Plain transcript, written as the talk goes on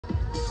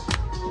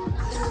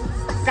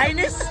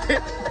Chinese?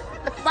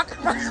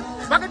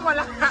 Bakit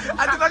wala?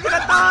 Ano ba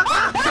kinatawa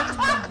ka?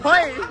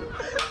 Hoy!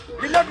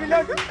 Reload!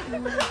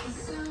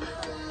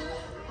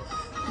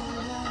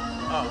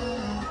 Oh.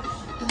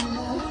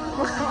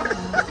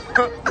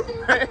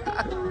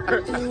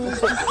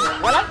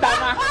 Walang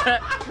tama.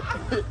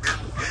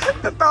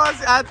 Natawa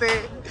si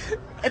ate.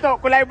 Ito,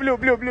 kulay blue.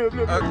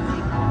 Okay.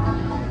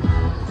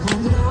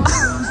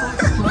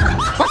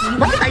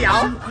 Bakit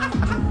ayaw?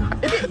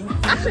 Hindi,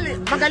 actually,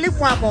 magaling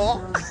po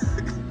ako.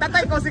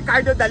 Tatay ko si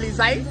Cardo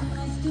Dalisay.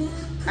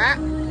 Ha?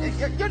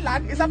 Yun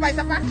lang, isa pa.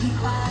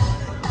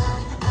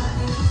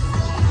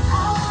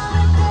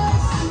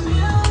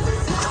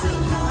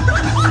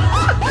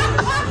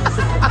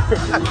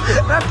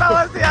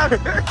 Natawa si ate.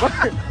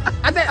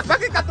 Ate,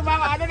 bakit ka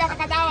tumawa? Ano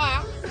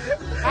nakakatawa?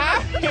 Ha?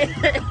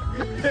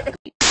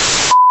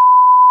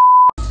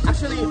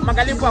 Actually,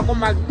 magaling po ako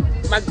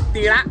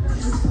magtira.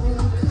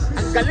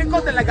 Ang galing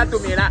ko talaga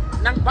tumira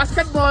ng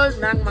basketball,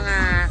 ng mga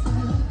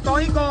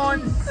toy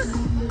guns.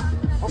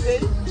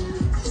 Okay?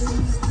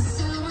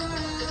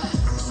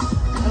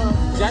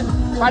 Diyan?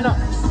 Paano?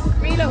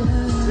 Reload.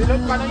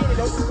 Paano yung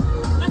reload?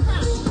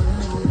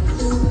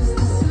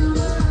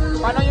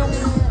 Paano yung...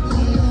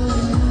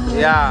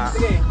 Yeah.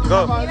 Sige.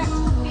 Go.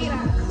 Tira.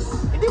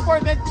 Hindi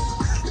format.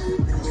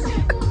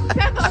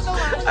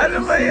 Ano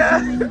ba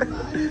yan?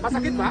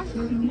 Masakit ba?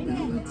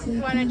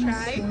 Wanna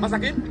try?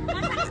 Masakit?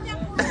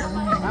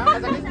 Ha?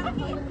 Masakit?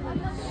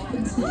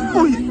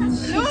 Uy!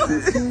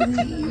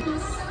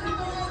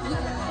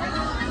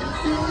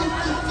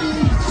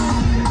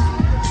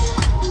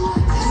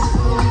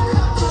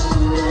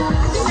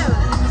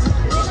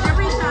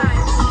 Every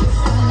time.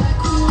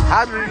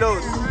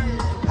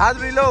 Hard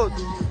reload.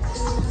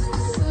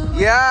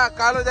 Yeah,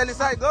 Carlo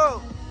Dalisay,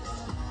 go!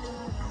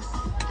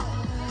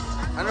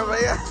 Ano ba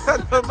yan?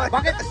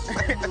 Bakit?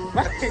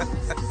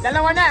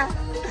 Dalawa na.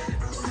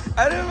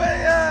 Ano ba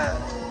yan?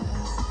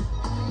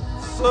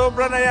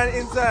 Sobra na yan,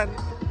 insan.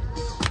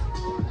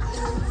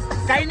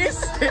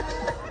 Chinese?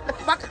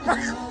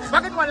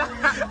 Bakit wala?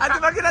 Ano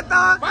ba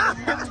kinatawa ka?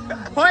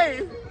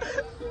 Hoy!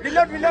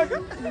 Reload!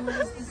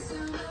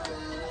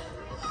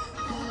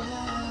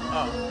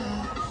 Oh.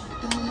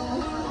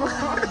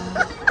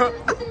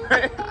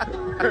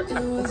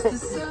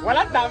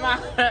 Walang tama.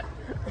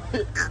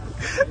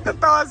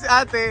 Natawa si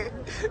ate.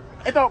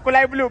 Ito,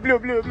 kulay blue.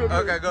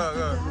 Okay, go.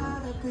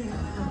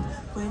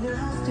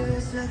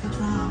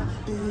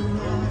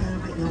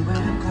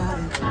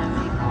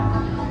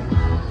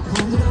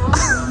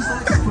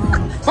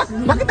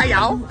 Bakit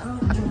ayaw?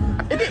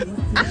 Hindi,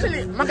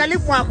 actually,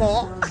 magaling po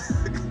ako.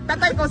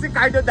 Tatay ko si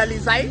Cardo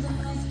Dalisay.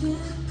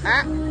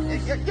 Ha?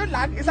 Yun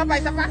lang, isa pa.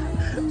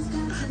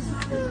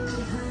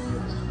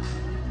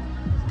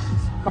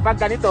 Kapag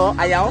ganito,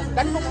 ayaw,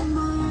 ganito mo.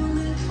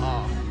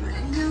 Oh.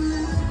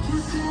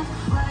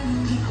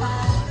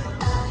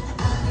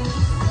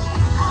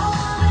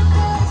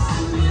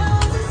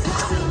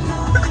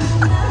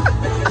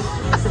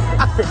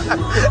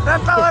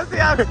 Natawa si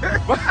ate.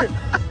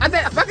 Ate,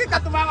 bakit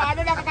ka tumawa?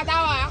 Ano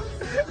nakakatawa?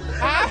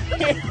 Ha?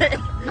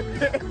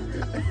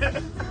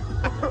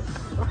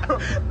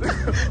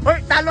 Hoy,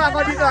 talo ako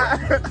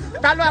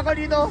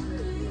dito.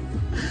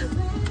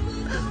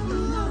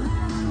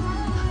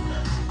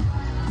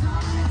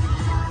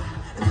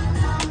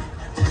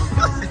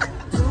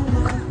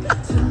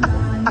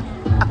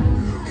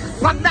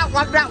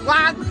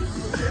 Wag.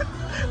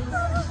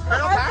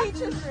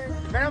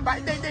 Meron ba?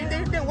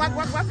 Hindi. Wag.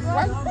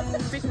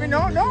 Teach me,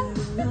 no?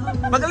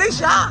 Magaling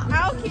siya.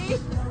 Okay.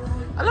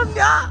 Alam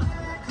niya.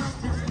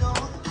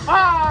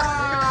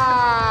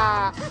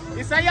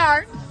 Isa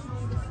yan.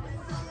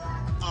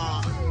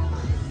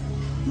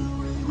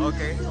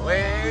 Okay,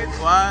 wait,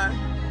 one.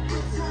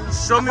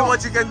 Show me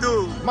what you can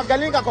do.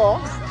 Magaling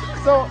ako.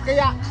 So,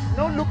 kaya,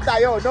 no look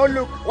tayo.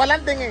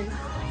 Walang tingin.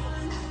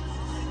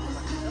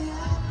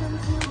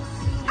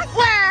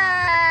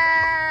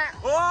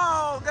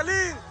 Oh,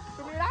 galing.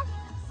 Tumira?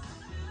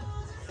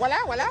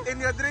 Wala?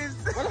 In your dreams.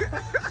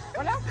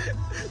 Wala?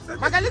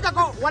 Magaling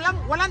ako.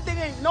 Walang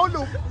tingin. No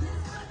look.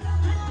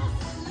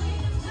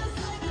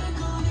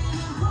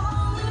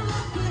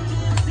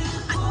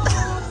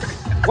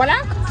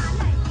 Wala?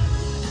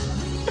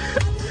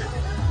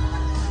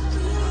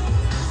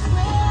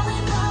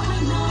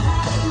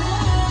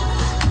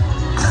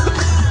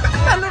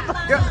 Ano ba?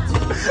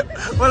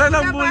 Wala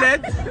nang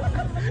bullet.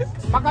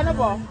 Magkano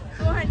po?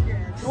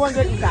 200.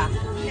 200 isa.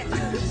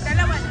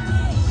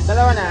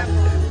 Dalawa na.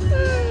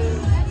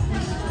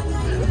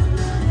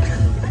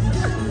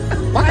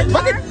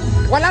 Bakit?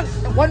 Walang,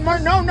 one more,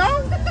 no?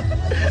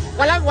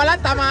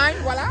 Walang tamay?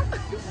 Wala?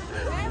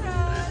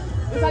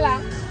 Isa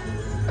lang.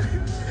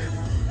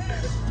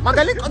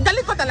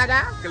 Galing ko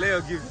talaga.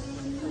 Kaleo, give.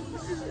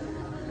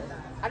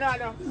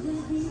 Ano?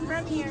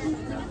 From here.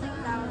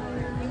 Down.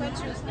 You can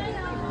choose that.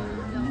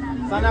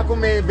 Sana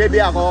kung may baby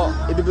ako,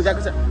 ibibigay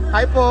ko sa...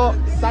 Hi po,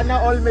 sana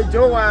all may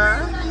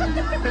jowa.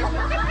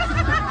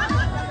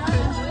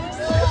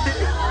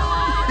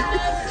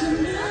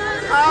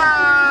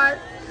 Hi!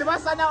 Diba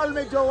sana all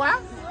may jowa?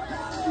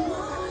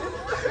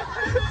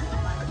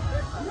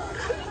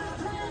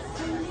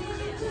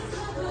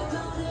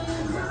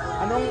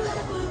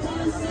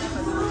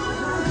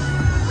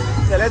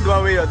 Let's do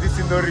away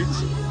this in Norwich.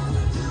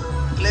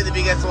 Let the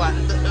biggest one.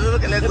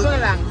 Let's Ito na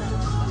lang.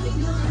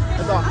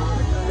 Ito.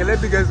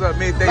 let the biggest one.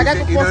 May tayo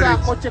Lagay in ko po sa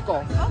Norwich. kotse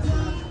ko.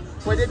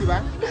 Pwede, di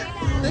ba?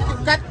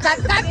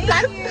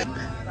 Cut!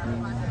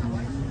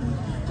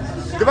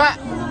 Di ba?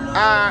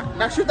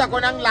 Nag-shoot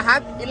ako ng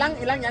lahat. Ilang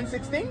yan?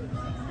 16?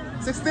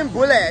 16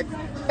 bullets.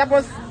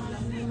 Tapos,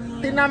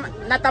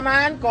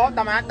 natamaan ko.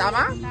 Tama?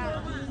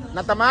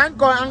 Natamaan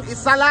ko ang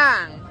isa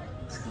lang.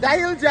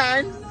 Dahil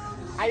dyan,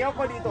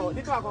 ayoko dito.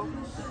 Dito ako.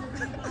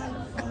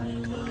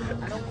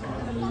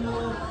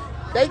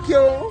 Thank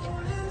you.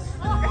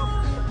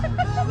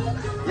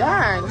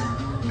 Yan.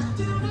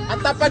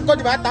 Ang tapag ko,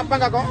 di ba?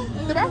 Tapang ako.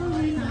 Di ba?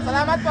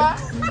 Salamat po.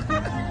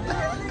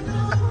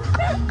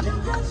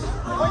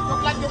 Uy,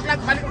 joke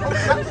lang. Balik ko.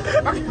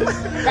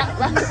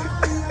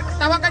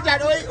 Tawa ka dyan.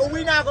 Uy,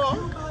 uwi na ako.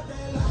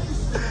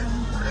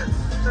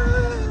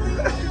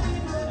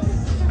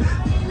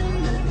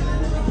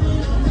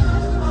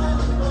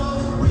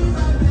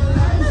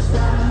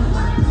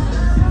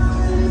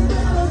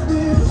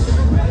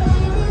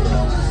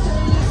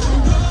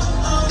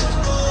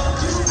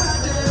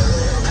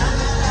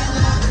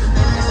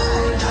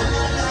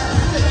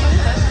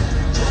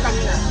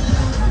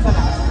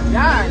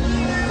 Yan.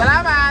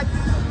 Salamat.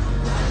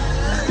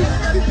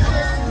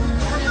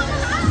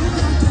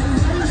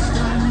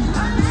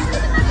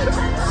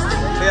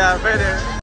 Yeah, better.